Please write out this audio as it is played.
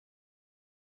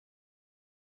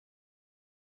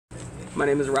My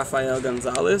name is Rafael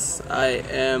Gonzalez. I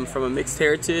am from a mixed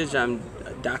heritage. I'm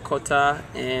Dakota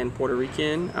and Puerto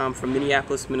Rican. I'm from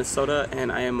Minneapolis, Minnesota, and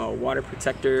I am a water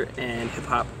protector and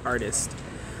hip-hop artist.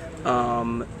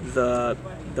 The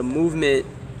movement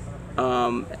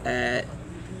at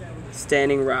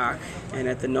Standing Rock and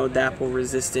at the No Dapple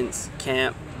Resistance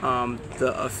Camp,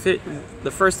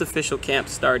 the first official camp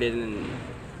started in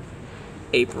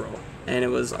April, and it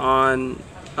was on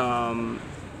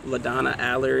LaDonna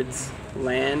Allard's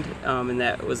land, and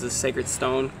that was a Sacred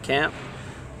Stone camp,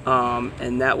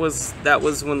 and that was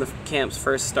when the camps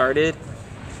first started,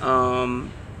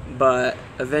 but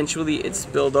eventually it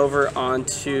spilled over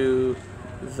onto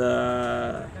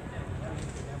the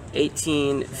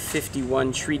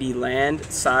 1851 treaty land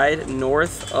side,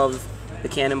 north of the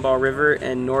Cannonball River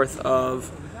and north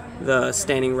of the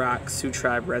Standing Rock Sioux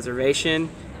Tribe Reservation,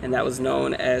 and that was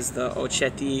known as the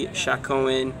Ocheti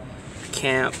Shakoan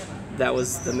camp. That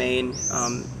was the main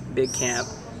big camp.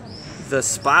 The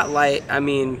spotlight, I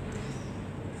mean,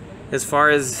 as far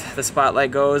as the spotlight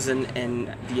goes and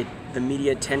the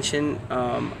media attention,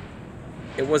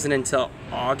 it wasn't until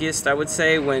August, I would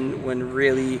say, when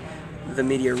really the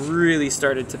media really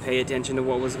started to pay attention to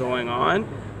what was going on,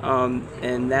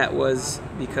 and that was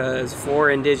because 4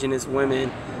 indigenous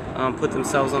women put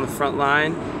themselves on the front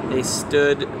line. They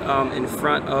stood in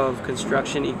front of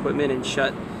construction equipment and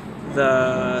shut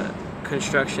the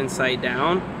construction site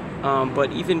down,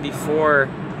 but even before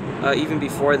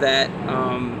that,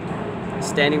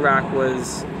 Standing Rock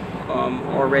was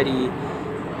already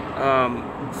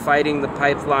fighting the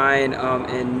pipeline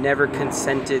and never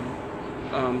consented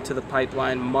to the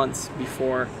pipeline months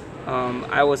before.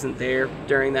 I wasn't there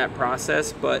during that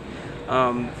process, but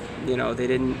you know,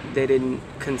 they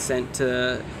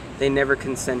never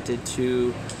consented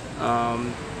to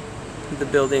the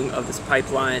building of this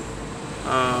pipeline,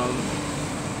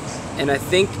 and I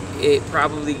think it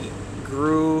probably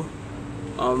grew,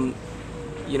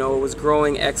 you know, it was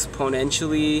growing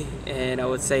exponentially, and I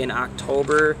would say in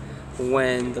October,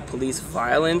 when the police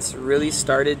violence really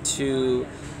started to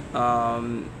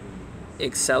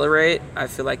accelerate. I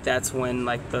feel like that's when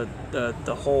like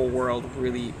the whole world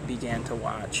really began to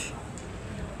watch.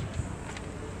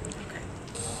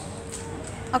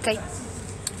 Okay.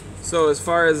 So as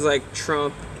far as like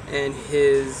Trump and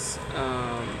his,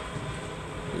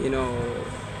 you know,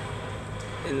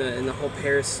 in the whole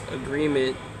Paris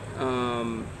Agreement,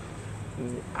 I'm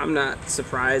not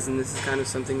surprised, and this is kind of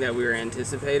something that we were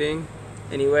anticipating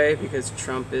anyway, because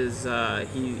Trump is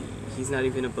he's not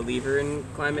even a believer in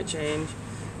climate change,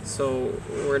 so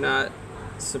we're not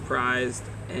surprised.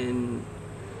 And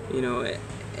you know,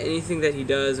 anything that he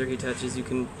does or he touches, you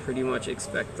can pretty much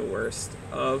expect the worst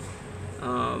of.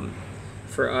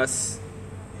 For us,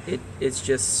 it's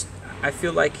just, I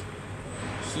feel like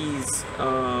he's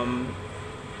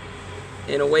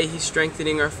in a way he's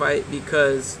strengthening our fight,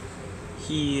 because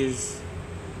he's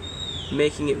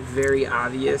making it very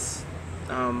obvious,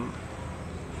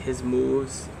 his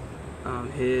moves,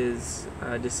 his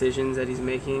decisions that he's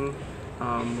making,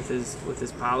 with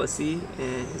his policy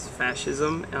and his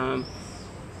fascism.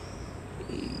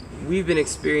 We've been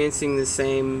experiencing the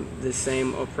same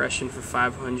oppression for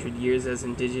 500 years as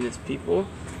indigenous people.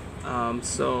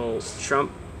 So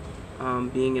Trump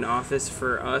being in office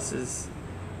for us is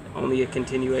only a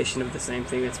continuation of the same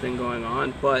thing that's been going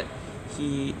on, but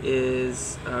he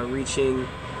is reaching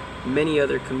many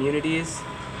other communities,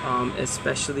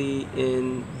 especially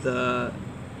in the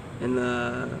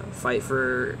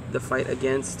fight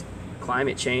against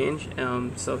climate change.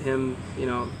 So him, you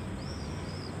know,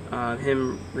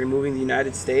 him removing the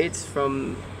United States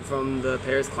from the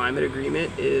Paris Climate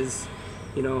Agreement is,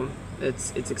 you know,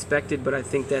 it's expected, but I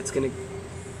think that's going to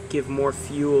give more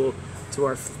fuel to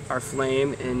our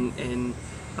flame, and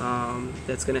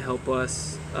that's going to help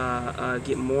us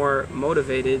get more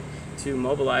motivated to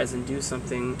mobilize and do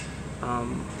something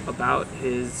about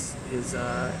his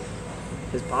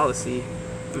policy.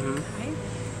 Mm-hmm. Okay.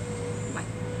 Bye.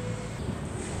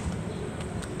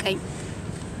 Okay.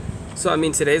 So I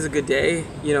mean, today's a good day.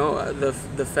 You know,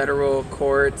 the federal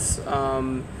courts,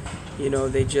 you know,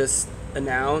 they just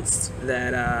announced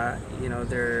that you know,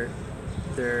 they're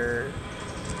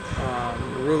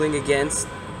ruling against,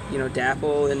 you know,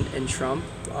 Dapple and Trump.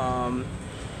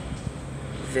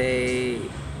 They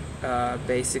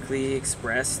basically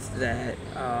expressed that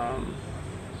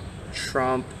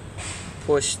Trump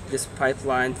pushed this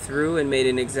pipeline through and made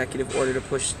an executive order to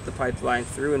push the pipeline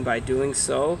through, and by doing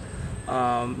so,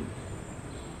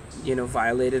 you know,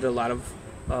 violated a lot of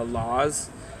laws.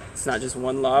 It's not just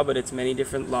one law, but it's many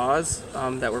different laws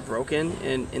that were broken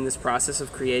in this process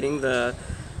of creating the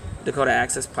Dakota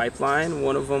Access Pipeline.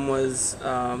 One of them was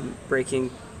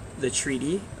breaking the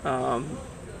treaty.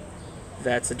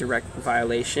 That's a direct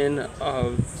violation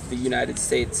of the United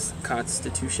States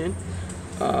Constitution.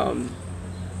 And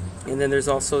then there's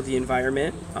also the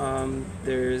environment.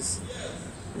 There's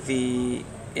the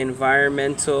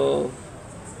environmental,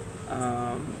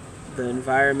 the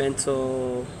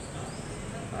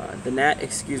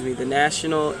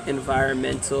National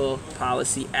Environmental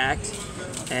Policy Act,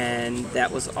 and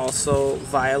that was also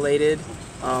violated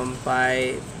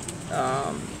by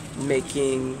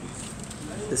making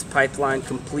this pipeline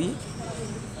complete.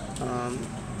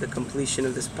 The completion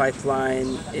of this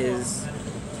pipeline is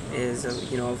a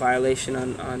violation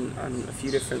on a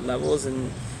few different levels,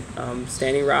 and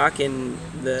Standing Rock and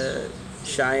the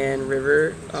Cheyenne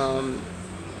River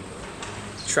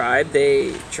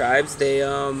they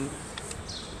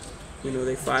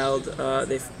filed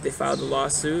a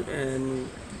lawsuit, and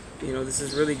this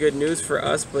is really good news for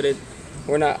us, but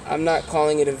I'm not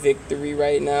calling it a victory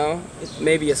right now. It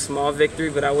may be a small victory,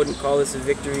 but I wouldn't call this a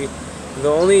victory.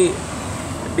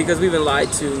 Because we've been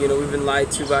lied to, we've been lied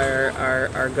to by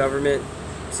our government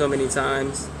so many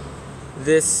times.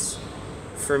 This,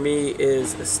 for me,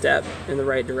 is a step in the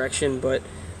right direction, but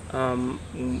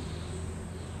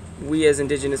we as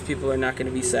Indigenous people are not going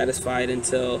to be satisfied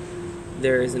until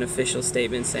there is an official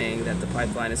statement saying that the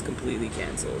pipeline is completely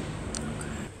canceled.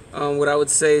 What I would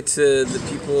say to the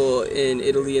people in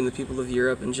Italy and the people of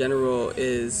Europe in general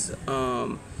is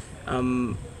I'm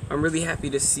really happy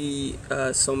to see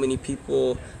so many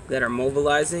people that are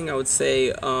mobilizing. I would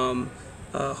say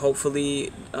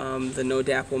hopefully the No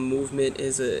DAPL movement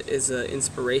is a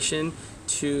inspiration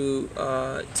to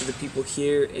the people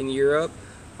here in Europe,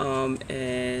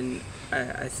 and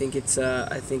I think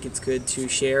it's good to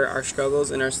share our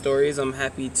struggles and our stories. I'm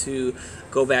happy to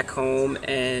go back home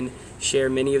and share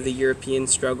many of the European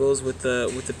struggles with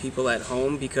the people at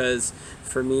home, because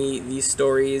for me these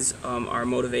stories are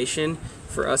motivation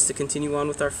for us to continue on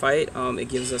with our fight. It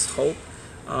gives us hope.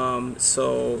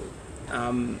 So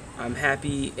I'm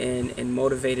happy and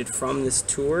motivated from this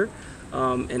tour.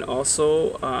 And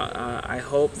also I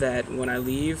hope that when I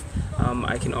leave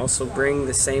I can also bring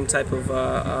the same type of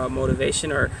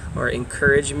motivation or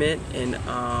encouragement and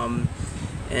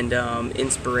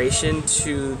inspiration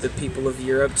to the people of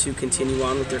Europe to continue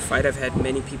on with their fight. I've had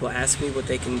many people ask me what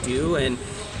they can do, and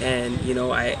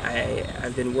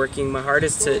I've been working my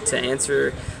hardest to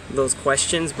answer those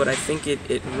questions, but I think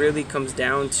it really comes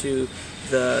down to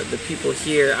the people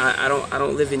here. I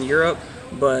don't live in Europe,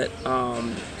 but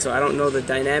so I don't know the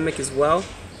dynamic as well,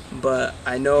 but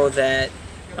I know that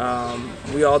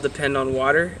we all depend on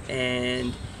water,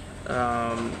 and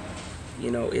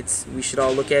we should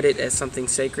all look at it as something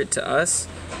sacred to us.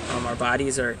 Our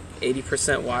bodies are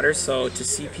 80% water, so to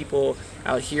see people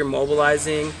out here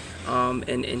mobilizing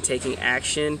and taking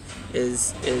action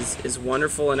is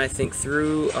wonderful. And I think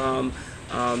through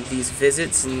these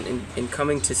visits and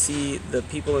coming to see the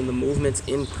people and the movements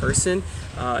in person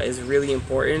is really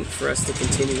important for us to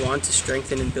continue on to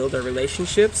strengthen and build our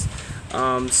relationships.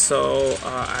 So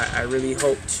I really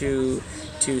hope to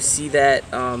see that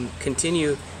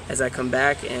continue as I come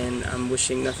back, and I'm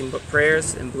wishing nothing but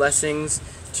prayers and blessings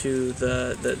to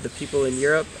the people in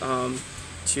Europe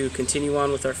to continue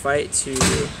on with our fight to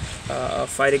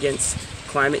fight against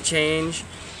climate change.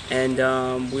 And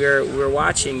we're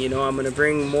watching. I'm going to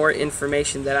bring more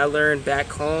information that I learned back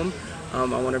home. I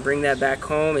want to bring that back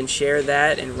home and share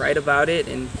that and write about it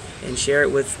and share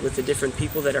it with the different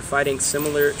people that are fighting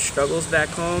similar struggles back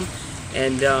home.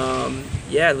 And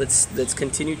yeah, let's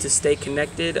continue to stay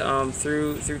connected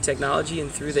through technology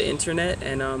and through the internet,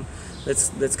 and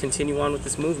let's continue on with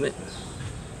this movement.